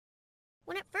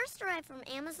When it first arrived from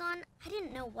Amazon, I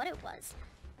didn't know what it was.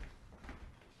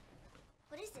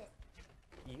 What is it?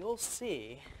 You'll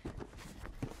see.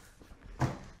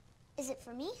 Is it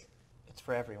for me? It's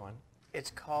for everyone.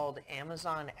 It's called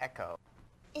Amazon Echo.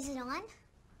 Is it on?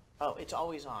 Oh, it's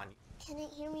always on. Can it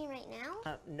hear me right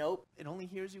now? Nope. It only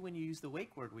hears you when you use the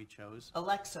wake word we chose.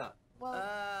 Alexa. Well,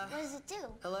 what does it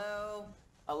do? Hello?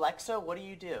 Alexa, what do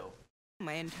you do?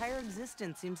 My entire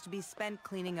existence seems to be spent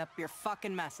cleaning up your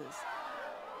fucking messes.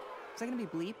 Is that gonna be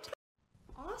bleeped?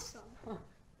 Awesome.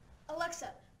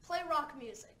 Alexa, play rock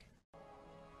music.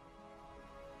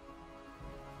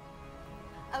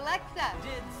 Alexa!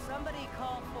 Did somebody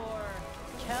call for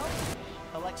Kelp?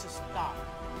 Alexa, stop.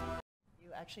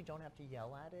 You actually don't have to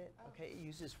yell at it, okay? It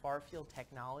uses far-field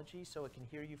technology so it can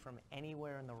hear you from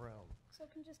anywhere in the room. So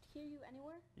it can just hear you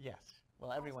anywhere? Yes.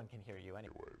 Well, everyone can hear you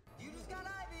anyway. You just got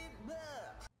Ivy!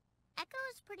 Echo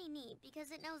is pretty neat because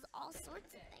it knows all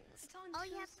sorts of things. All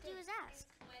you have to do is ask.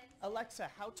 Alexa,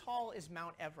 how tall is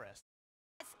Mount Everest?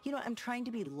 You know, I'm trying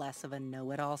to be less of a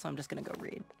know-it-all, so I'm just gonna go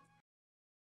read.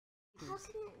 How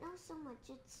can it know so much?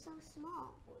 It's so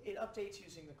small. It updates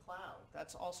using the cloud.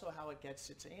 That's also how it gets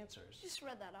its answers. Just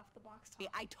read that off the box. Hey,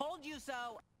 I told you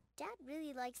so! Dad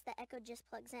really likes that Echo just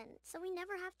plugs in, so we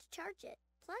never have to charge it.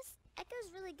 Plus,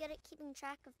 Echo's really good at keeping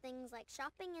track of things like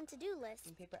shopping and to-do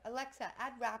lists. Paper. Alexa,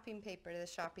 add wrapping paper to the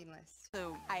shopping list.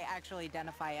 So I actually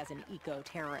identify as an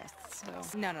eco-terrorist, so...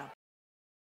 No.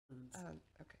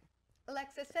 Okay.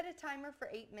 Alexa, set a timer for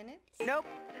 8 minutes. Nope.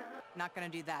 Not gonna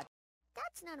do that.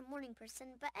 Dad's not a morning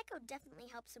person, but Echo definitely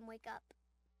helps him wake up.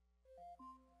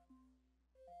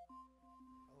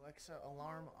 Alexa,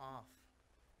 alarm off.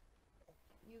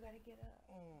 You gotta get up.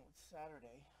 It's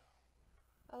Saturday.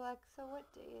 Alexa,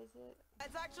 what day is it?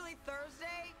 It's actually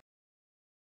Thursday?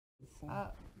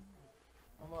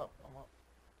 I'm up.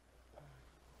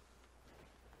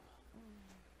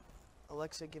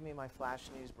 Alexa, give me my flash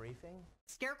news briefing.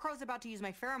 Scarecrow's about to use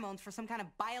my pheromones for some kind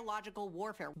of biological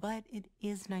warfare. But it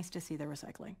is nice to see the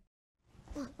recycling.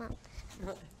 Mom,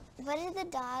 what did the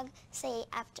dog say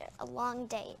after a long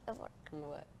day of work?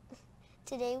 What?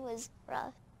 Today was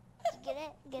rough. Get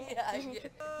it? Get it? Yeah, I get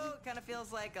it. Oh, kind of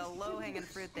feels like a low-hanging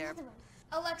fruit there.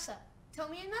 Alexa, tell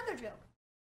me another joke.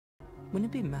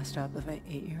 Wouldn't it be messed up if I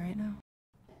ate you right now?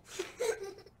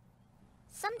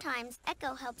 Sometimes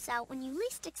Echo helps out when you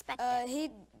least expect it. Hey,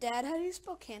 Dad, how do you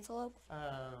spell cantaloupe?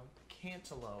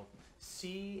 Cantaloupe.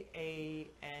 C-A-N-T...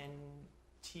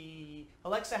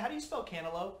 Alexa, how do you spell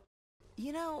cantaloupe?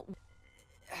 You know...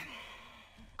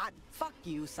 fuck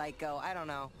you, psycho. I don't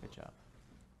know. Good job.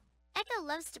 Echo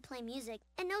loves to play music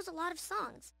and knows a lot of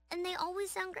songs, and they always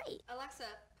sound great. Alexa,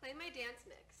 play my dance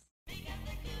mix.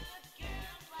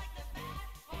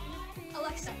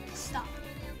 Alexa, stop.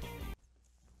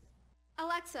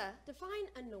 Alexa, define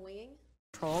annoying.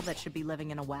 Troll that should be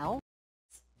living in a well?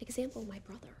 Example, my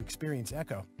brother. Experience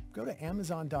Echo. Go to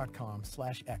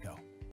Amazon.com/Echo.